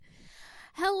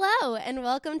Hello, and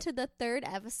welcome to the third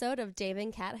episode of Dave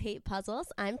and Kat Hate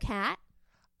Puzzles. I'm Kat.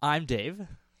 I'm Dave.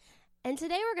 And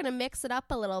today we're going to mix it up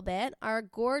a little bit. Our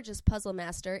gorgeous puzzle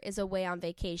master is away on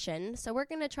vacation, so we're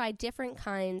going to try different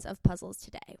kinds of puzzles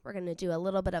today. We're going to do a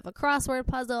little bit of a crossword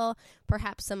puzzle,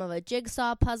 perhaps some of a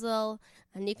jigsaw puzzle,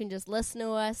 and you can just listen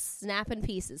to us snapping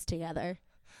pieces together.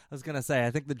 I was going to say, I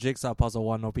think the jigsaw puzzle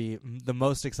one will be the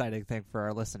most exciting thing for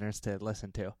our listeners to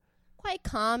listen to. Quite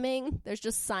calming. There's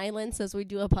just silence as we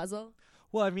do a puzzle.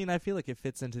 Well, I mean, I feel like it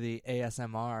fits into the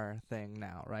ASMR thing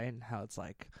now, right? How it's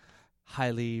like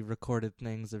highly recorded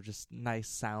things of just nice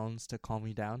sounds to calm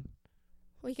me down.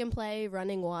 We can play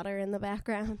running water in the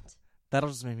background. That'll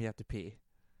just make me have to pee.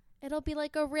 It'll be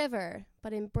like a river,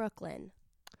 but in Brooklyn.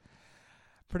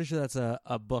 Pretty sure that's a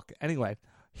book. Anyway,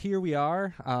 here we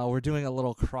are. We're doing a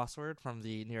little crossword from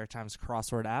the New York Times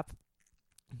crossword app.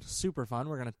 Super fun.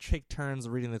 We're going to take turns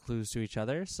reading the clues to each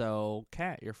other. So,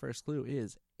 Kat, your first clue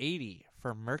is 80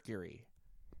 for Mercury.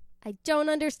 I don't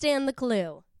understand the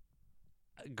clue.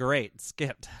 Great.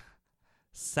 Skipped.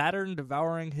 Saturn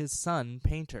devouring his son,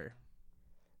 Painter.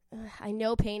 I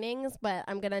know paintings, but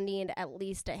I'm going to need at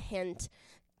least a hint.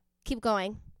 Keep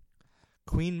going.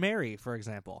 Queen Mary, for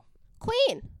example.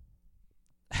 Queen.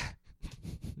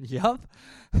 Yup.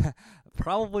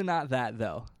 Probably not that,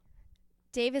 though.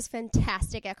 Dave is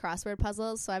fantastic at crossword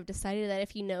puzzles, so I've decided that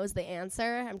if he knows the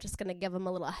answer, I'm just going to give him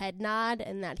a little head nod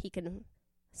and that he can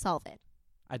solve it.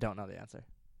 I don't know the answer.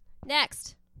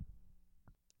 Next.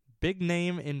 Big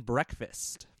name in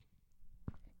breakfast.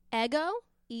 Eggo,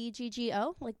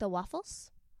 E-G-G-O, like the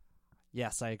waffles.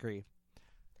 Yes, I agree.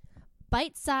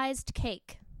 Bite-sized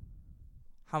cake.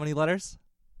 How many letters?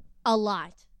 A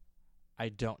lot. I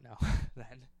don't know.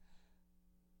 Then.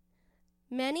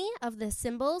 Many of the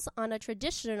symbols on a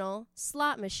traditional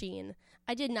slot machine.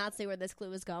 I did not see where this clue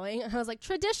was going. I was like,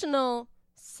 traditional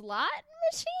slot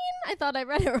machine? I thought I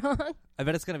read it wrong. I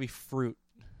bet it's going to be fruit.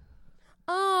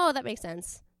 Oh, that makes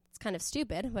sense. It's kind of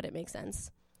stupid, but it makes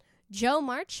sense. Joe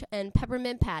March and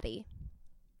Peppermint Patty.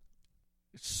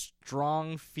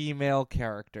 Strong female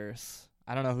characters.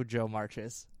 I don't know who Joe March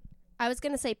is. I was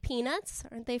going to say Peanuts.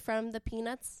 Aren't they from the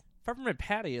Peanuts? Peppermint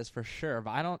Patty is for sure,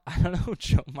 but I don't know who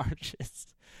Joe March is.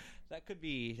 That could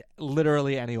be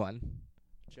literally anyone.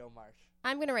 Joe March.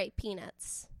 I'm going to write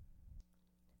Peanuts.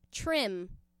 Trim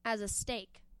as a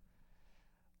steak.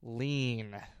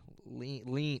 Lean.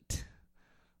 Lean.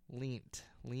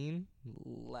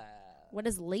 What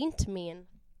does leant mean?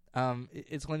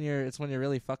 It's when you're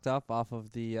really fucked up off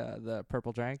of the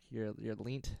purple drink. You're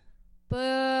leant.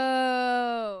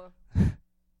 Boo.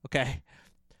 Okay.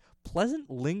 Pleasant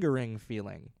lingering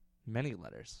feeling. Many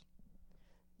letters.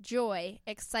 Joy,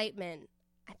 excitement.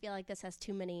 I feel like this has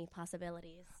too many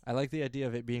possibilities. I like the idea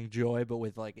of it being joy, but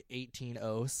with like 18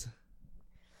 O's.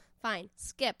 Fine.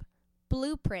 Skip.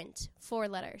 Blueprint, 4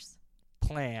 letters.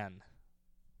 Plan.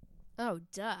 Oh,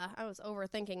 duh. I was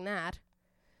overthinking that.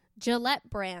 Gillette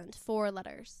brand, 4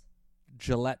 letters.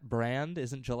 Gillette brand?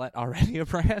 Isn't Gillette already a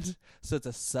brand? So it's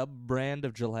a sub-brand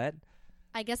of Gillette?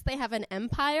 I guess they have an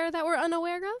empire that we're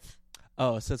unaware of?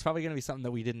 Oh, so it's probably going to be something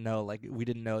that we didn't know. Like, we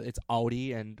didn't know it's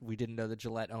Audi, and we didn't know that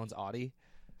Gillette owns Audi.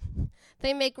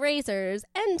 They make razors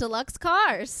and deluxe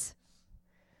cars.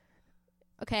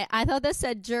 Okay, I thought this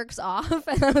said jerks off,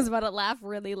 and I was about to laugh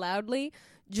really loudly.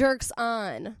 Jerks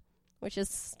on, which is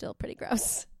still pretty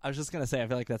gross. I was just going to say, I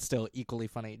feel like that's still equally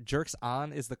funny. Jerks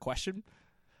on is the question,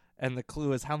 and the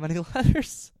clue is how many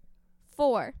letters?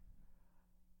 4.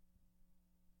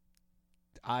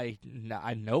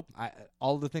 Nope.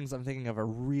 All the things I'm thinking of are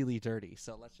really dirty,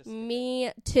 so let's just...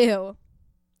 Me too.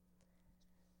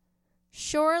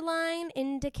 Shoreline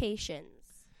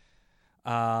indications.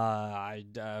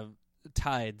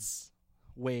 Tides,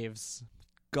 waves,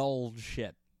 gull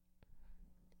shit.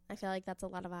 I feel like that's a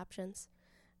lot of options.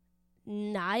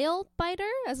 Nile biter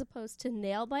as opposed to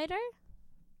nail biter.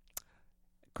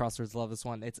 Crosswords love this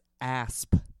one. It's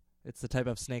asp. It's the type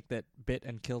of snake that bit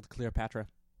and killed Cleopatra.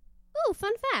 Ooh,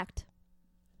 fun fact.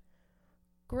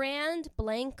 Grand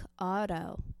blank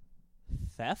auto.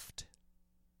 Theft?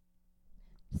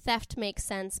 Theft makes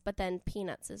sense, but then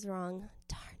peanuts is wrong.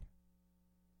 Darn.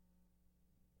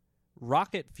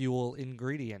 Rocket fuel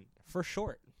ingredient, for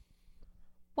short.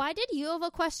 Why did you have a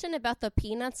question about the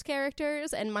Peanuts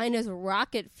characters and mine is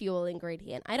rocket fuel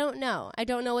ingredient? I don't know. I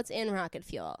don't know what's in rocket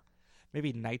fuel.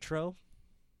 Maybe nitro?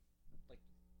 Like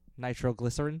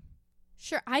nitroglycerin?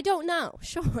 Sure, I don't know.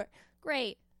 Sure.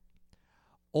 Great.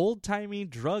 Old-timey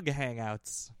drug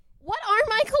hangouts. What are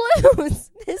my clues?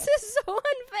 This is so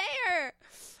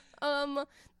unfair.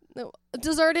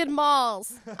 Deserted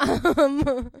malls.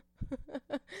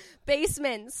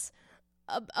 Basements.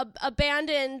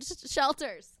 abandoned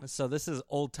shelters. So this is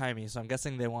old-timey, so I'm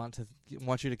guessing they want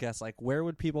you to guess, like, where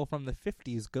would people from the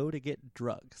 50s go to get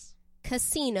drugs?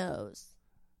 Casinos.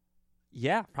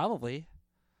 Yeah, probably.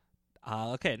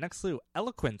 Okay, next clue.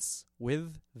 Eloquence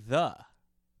with the.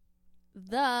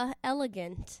 The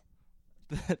elegant.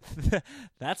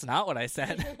 That's not what I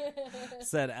said.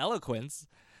 Said eloquence.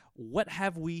 What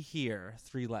have we here?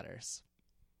 3 letters.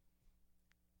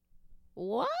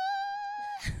 What?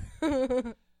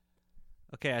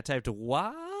 Okay, I typed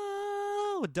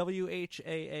wow.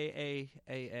 WHAAAAAA.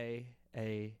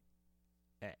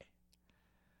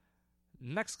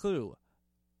 Next clue.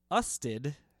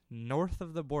 Usted, north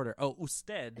of the border. Oh,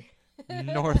 usted,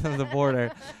 north of the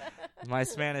border. My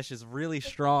Spanish is really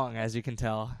strong, as you can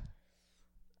tell.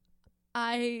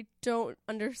 I don't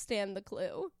understand the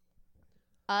clue.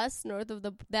 Us, north of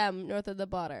the... Them, north of the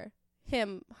border.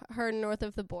 Him, her, north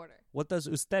of the border. What does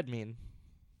usted mean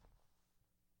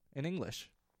in English?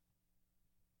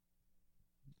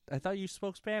 I thought you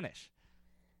spoke Spanish.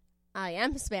 I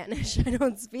am Spanish. I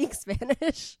don't speak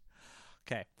Spanish.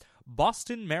 Okay.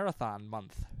 Boston Marathon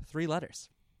Month. 3 letters.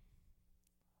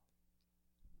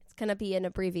 It's going to be an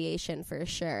abbreviation for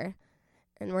sure.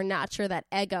 And we're not sure that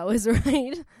ego is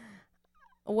right.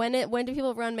 When do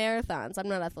people run marathons? I'm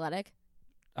not athletic.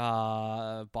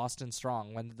 Boston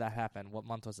Strong. When did that happen? What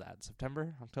month was that?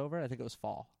 September? October? I think it was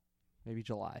fall. Maybe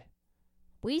July.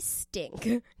 We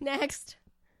stink. Next.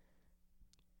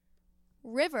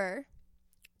 River,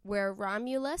 where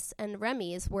Romulus and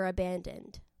Remus were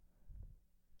abandoned.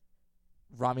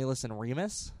 Romulus and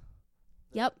Remus?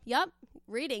 Yep.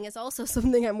 Reading is also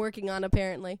something I'm working on,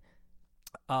 apparently.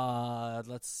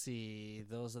 Let's see.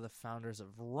 Those are the founders of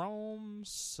Rome.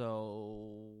 So,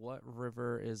 what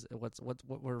river is what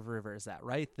river is that?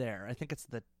 Right there. I think it's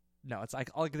it's like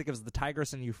all I can think of is the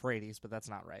Tigris and Euphrates, but that's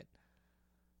not right.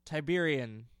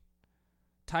 Tiber,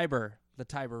 the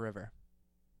Tiber River.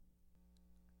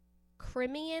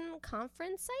 Crimean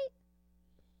Conference site?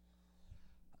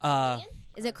 Crimean?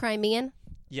 Is it Crimean?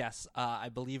 Yes. I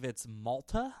believe it's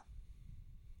Malta.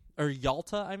 Or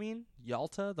Yalta,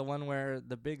 Yalta, the one where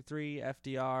the big 3,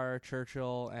 FDR,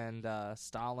 Churchill, and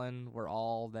Stalin were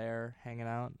all there hanging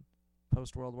out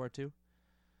post-World War II.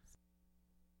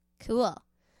 Cool.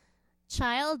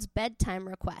 Child's bedtime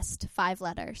request, 5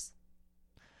 letters.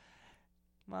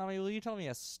 Mommy, will you tell me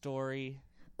a story?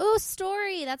 Ooh,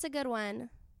 story. That's a good one.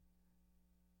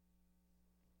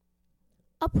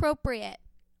 Appropriate.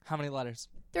 How many letters?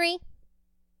 3.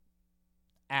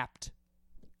 Apt.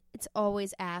 It's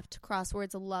always apt.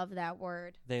 Crosswords love that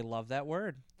word. They love that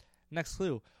word. Next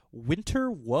clue.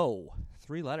 Winter woe.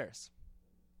 3 letters.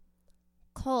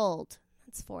 Cold.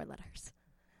 That's 4 letters.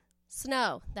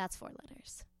 Snow. That's 4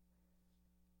 letters.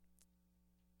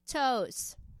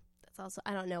 Toes. That's also,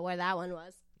 I don't know where that one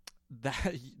was.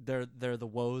 That they're the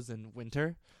woes in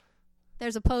winter.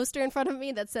 There's a poster in front of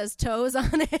me that says toes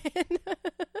on it.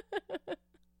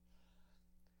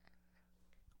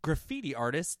 Graffiti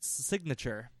artist's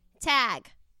signature.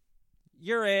 Tag.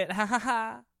 You're it. Ha ha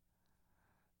ha.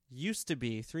 Used to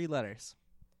be 3 letters.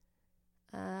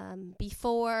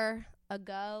 Before,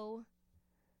 ago.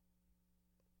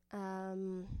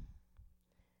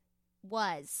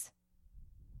 Was.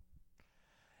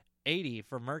 80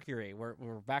 for Mercury. We're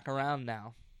back around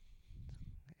now.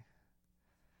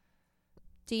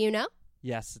 Do you know?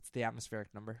 Yes, it's the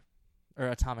atmospheric number. Or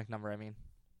atomic number, I mean.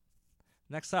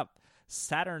 Next up,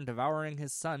 Saturn devouring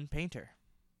his son, Painter.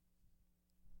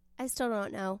 I still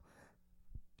don't know.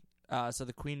 So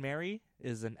the Queen Mary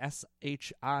is an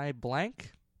SHI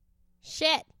blank.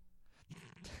 Shit.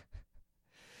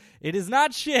 It is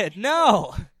not shit,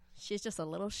 no! She's just a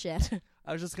little shit.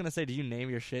 I was just going to say, do you name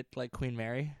your shit like Queen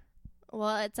Mary?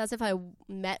 Well, it's as if I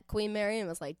met Queen Mary and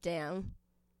was like, damn,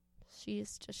 she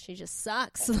just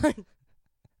sucks.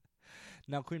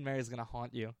 Now Queen Mary's going to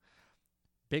haunt you.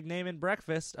 Big name in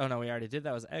breakfast. Oh, no, we already did.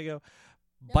 That was Eggo.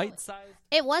 No, Bite-sized.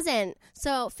 It wasn't.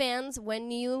 So, fans, when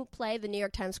you play the New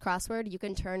York Times crossword, you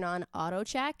can turn on auto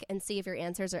check and see if your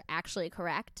answers are actually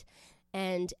correct.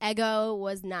 And Eggo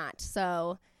was not.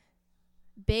 So,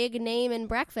 big name in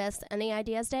breakfast. Any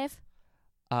ideas, Dave?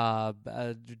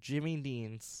 Jimmy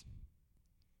Dean's.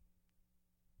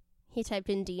 He typed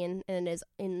in Dean and it is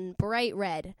in bright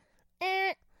red.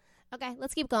 Okay,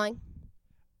 let's keep going.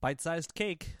 Bite-sized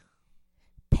cake.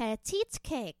 Petite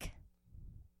cake.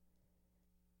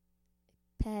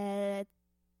 Petite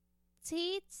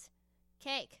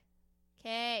cake.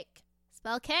 Cake.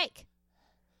 Spell cake.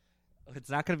 It's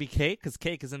not going to be cake because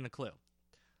cake is in the clue.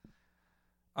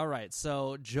 All right,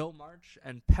 so Joe March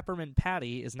and Peppermint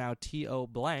Patty is now T-O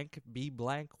blank B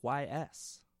blank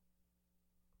Y-S.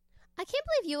 I can't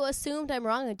believe you assumed I'm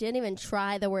wrong and didn't even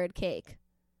try the word cake.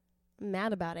 I'm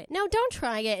mad about it. No, don't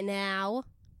try it now.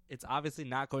 It's obviously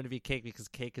not going to be cake because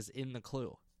cake is in the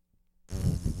clue.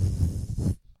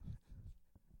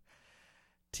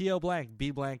 T.O. blank,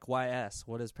 B blank, Y.S.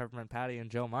 What is Peppermint Patty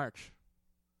and Joe March?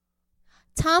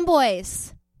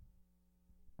 Tomboys.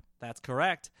 That's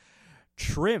correct.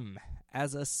 Trim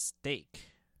as a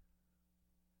steak.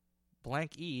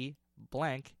 Blank E,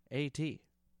 blank A.T.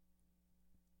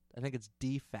 I think it's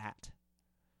D-fat.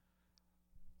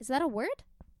 Is that a word?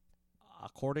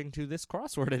 According to this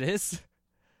crossword, it is.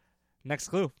 Next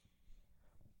clue.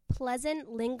 Pleasant,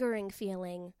 lingering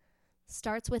feeling.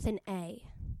 Starts with an A.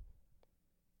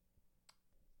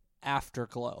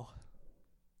 Afterglow.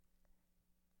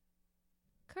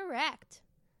 Correct.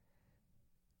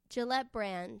 Gillette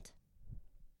brand.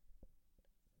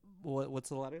 What's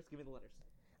the letters? Give me the letters.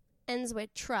 Ends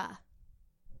with tra.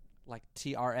 Like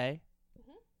T-R-A?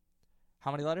 Mm-hmm. How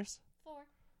many letters? 4.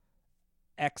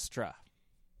 Extra.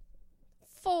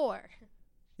 4.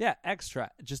 Yeah, extra.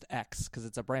 Just X, because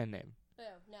it's a brand name. Oh,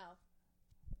 no.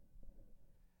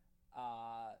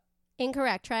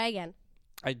 Incorrect. Try again.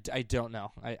 I don't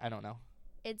know. I don't know.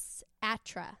 It's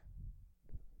Atra.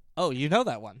 Oh, you know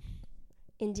that one.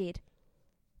 Indeed.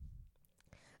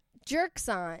 Jerks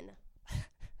on.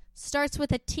 Starts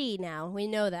with a T now. We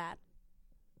know that.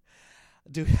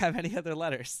 Do we have any other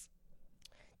letters?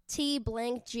 T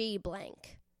blank G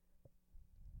blank.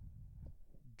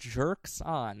 Jerks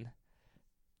on.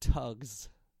 Tugs.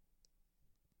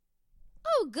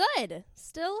 Oh, good.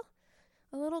 Still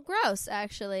a little gross,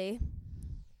 actually.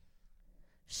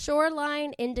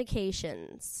 Shoreline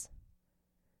indications.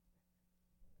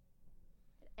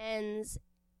 Ends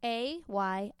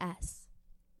A-Y-S.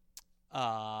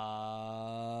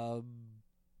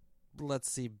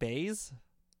 Let's see. Bays?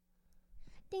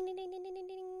 Ding, ding, ding, ding, ding, ding,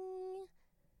 ding.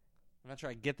 I'm not sure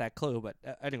I get that clue, but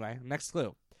anyway, next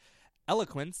clue.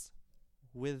 Eloquence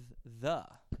with the.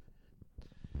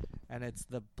 And it's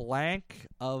the blank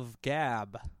of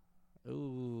gab.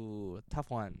 Ooh, tough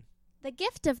one. The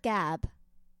gift of gab.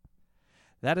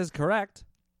 That is correct.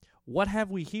 What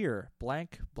have we here?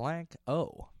 Blank, blank,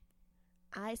 O.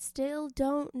 I still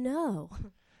don't know.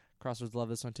 Crosswords love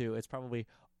this one too. It's probably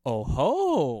oh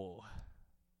ho.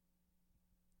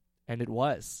 And it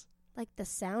was. Like the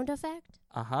sound effect?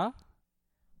 Uh-huh.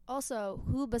 Also,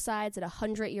 who besides a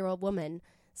 100-year-old woman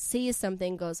sees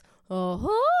something, goes, oh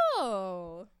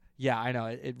ho? Yeah, I know.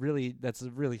 It really, that's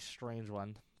a really strange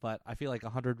one. But I feel like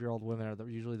 100-year-old women are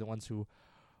usually the ones who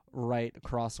write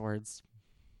crosswords.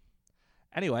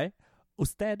 Anyway,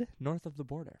 usted, north of the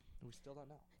border. We still don't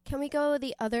know. Can we go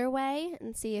the other way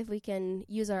and see if we can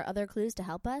use our other clues to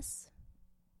help us?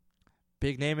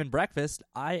 Big name in breakfast,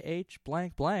 IH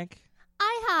blank blank.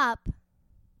 IHOP.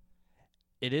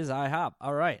 It is IHOP.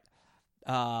 All right.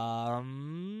 Oh,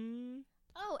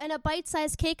 and a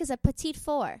bite-sized cake is a petite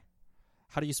four.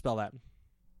 How do you spell that?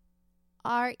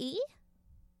 R-E?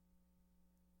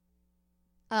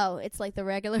 Oh, it's like the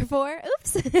regular 4?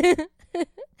 Oops.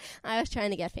 I was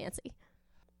trying to get fancy.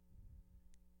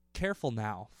 Careful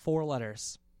now. 4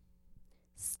 letters.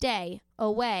 Stay.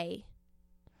 Away.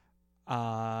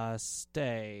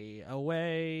 Stay.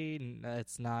 Away.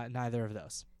 It's not neither of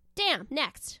those. Damn.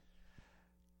 Next.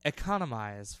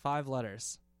 Economize. 5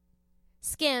 letters.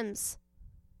 Skims.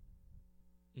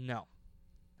 No.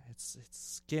 It's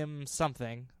skim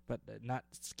something, but not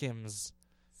skims.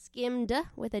 Skimmed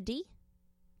with a D?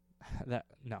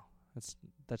 No.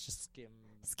 That's just skim.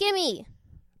 Skimmy.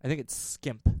 I think it's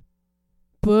skimp.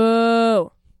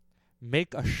 Boo.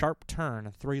 Make a sharp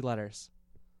turn. 3 letters.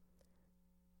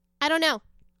 I don't know.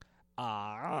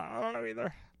 I don't know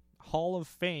either. Hall of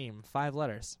Fame. 5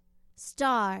 letters.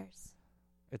 Stars.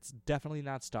 It's definitely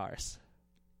not stars.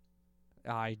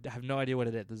 I have no idea what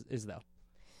it is though.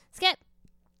 Skip.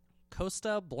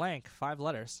 Costa blank. 5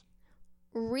 letters.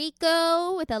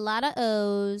 Rico with a lot of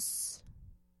O's.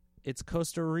 It's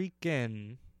Costa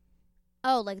Rican.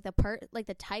 Oh, like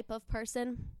the type of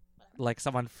person? Like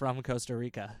someone from Costa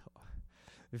Rica.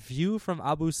 View from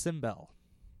Abu Simbel.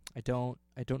 I don't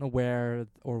know where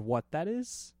or what that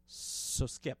is. So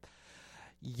skip.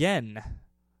 Yen.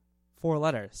 4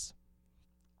 letters.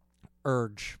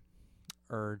 Urge.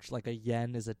 Like a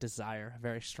yen is a desire. A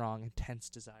very strong, intense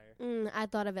desire. I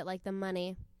thought of it like the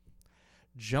money.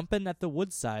 Jumpin' at the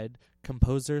Woodside.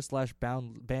 Composer /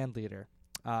 band leader.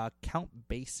 Count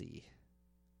Basie.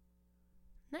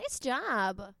 Nice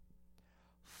job.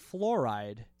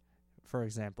 Fluoride, for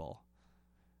example.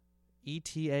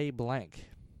 ETA blank.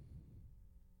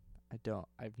 I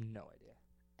have no idea.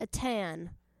 A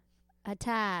tan. A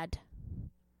tad.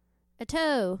 A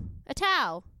toe. A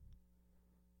towel.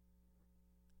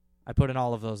 I put in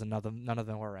all of those and none of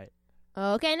them were right.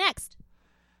 Okay, next.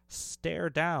 Stare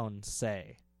down,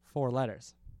 say. 4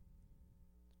 letters.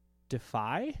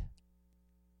 Defy?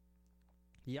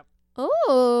 Yep.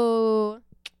 Ooh.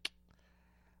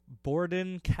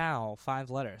 Borden cow, 5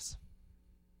 letters.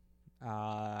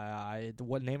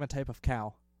 Name a type of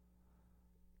cow?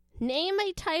 Name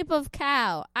a type of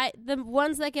cow. The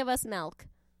ones that give us milk.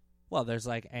 Well, there's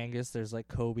like Angus, there's like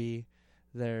Kobe,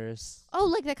 there's... Oh,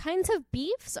 like the kinds of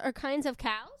beefs or kinds of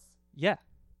cows? Yeah.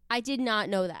 I did not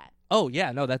know that. Oh,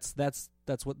 yeah, no, that's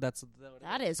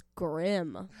That is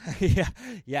grim.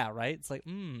 yeah, right? It's like,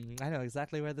 I know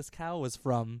exactly where this cow was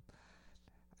from.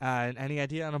 Any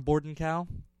idea on a Borden cow?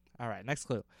 All right, next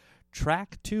clue.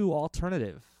 Track 2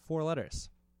 alternative, 4 letters.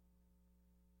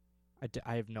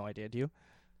 I have no idea, do you?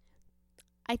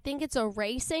 I think it's a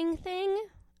racing thing.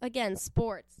 Again,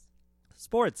 sports.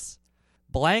 Sports.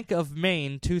 Blank of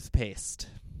Maine toothpaste.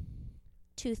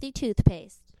 Toothy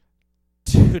toothpaste.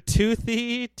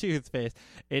 Toothy toothpaste.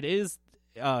 It is...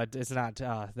 it's not...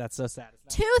 that's so sad.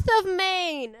 It's not, Tooth of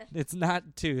Maine. it's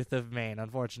not Tooth of Maine,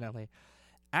 unfortunately.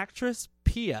 Actress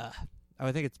Pia. Oh,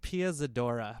 I think it's Pia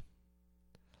Zadora.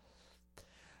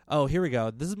 Oh, here we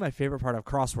go. This is my favorite part of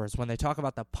crosswords. When they talk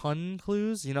about the pun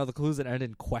clues, you know, the clues that end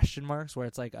in question marks where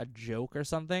it's like a joke or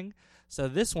something. So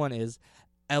this one is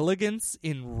elegance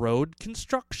in road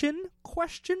construction,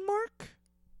 question mark?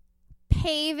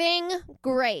 Paving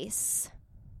grace.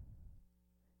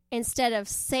 Instead of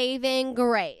saving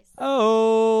grace.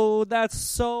 Oh, that's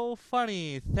so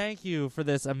funny. Thank you for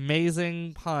this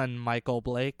amazing pun, Michael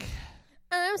Blake.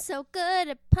 I'm so good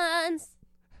at puns.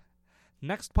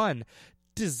 Next pun.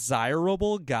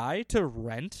 Desirable guy to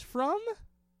rent from?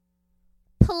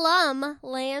 Plum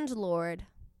landlord.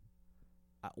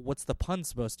 What's the pun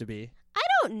supposed to be? I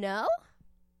don't know.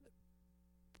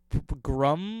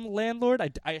 Grum landlord?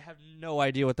 I have no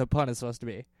idea what the pun is supposed to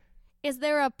be. Is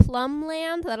there a plum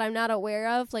land that I'm not aware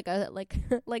of? Like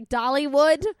like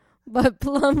Dollywood, but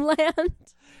plum land?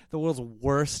 The world's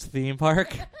worst theme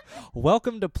park.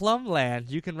 Welcome to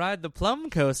Plumland. You can ride the Plum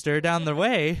Coaster down the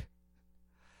way.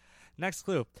 Next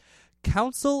clue.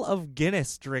 Council of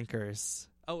Guinness drinkers.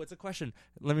 Oh, it's a question.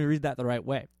 Let me read that the right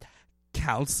way.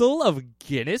 Council of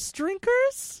Guinness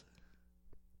drinkers?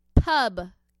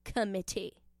 Pub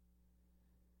committee.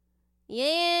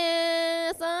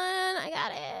 Yeah, son, I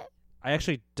got it.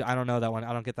 I don't know that one.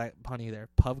 I don't get that pun either.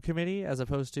 Pub committee as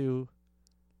opposed to...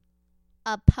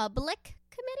 A public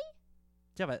committee?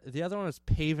 Yeah, but the other one was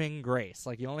paving grace.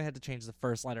 Like, you only had to change the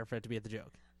first letter for it to be the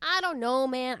joke. I don't know,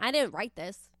 man. I didn't write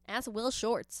this. Ask Will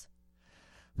Shorts.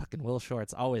 Fucking Will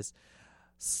Shorts, always.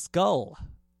 Skull.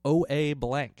 O-A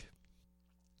blank.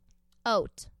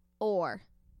 Oat. Or.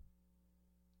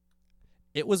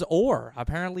 It was or.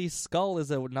 Apparently, skull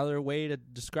is another way to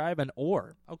describe an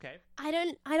or. Okay. I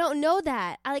don't know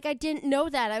that. I didn't know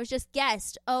that. I was just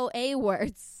guessed. O-A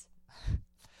words.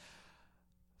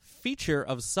 Feature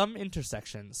of some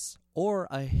intersections, or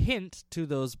a hint to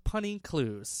those punny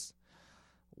clues.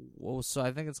 Whoa, so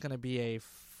I think it's going to be a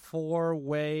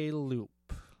 4-way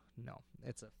loop. No,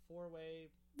 it's a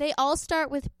 4-way... They all start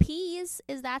with P's.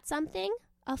 Is that something?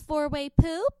 A 4-way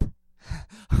poop?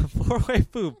 4-way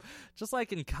poop. Just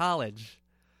like in college.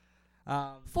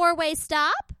 4-way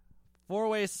stop?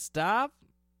 4-way stop?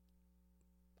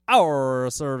 Our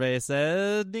survey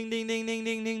says... Ding, ding, ding, ding,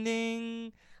 ding, ding,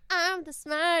 ding. I'm the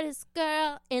smartest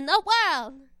girl in the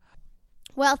world.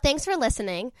 Well, thanks for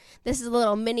listening. This is a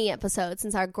little mini episode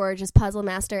since our gorgeous puzzle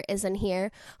master isn't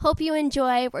here. Hope you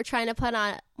enjoy. We're trying to put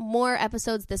on more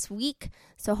episodes this week,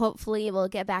 so hopefully we'll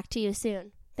get back to you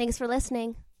soon. Thanks for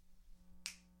listening.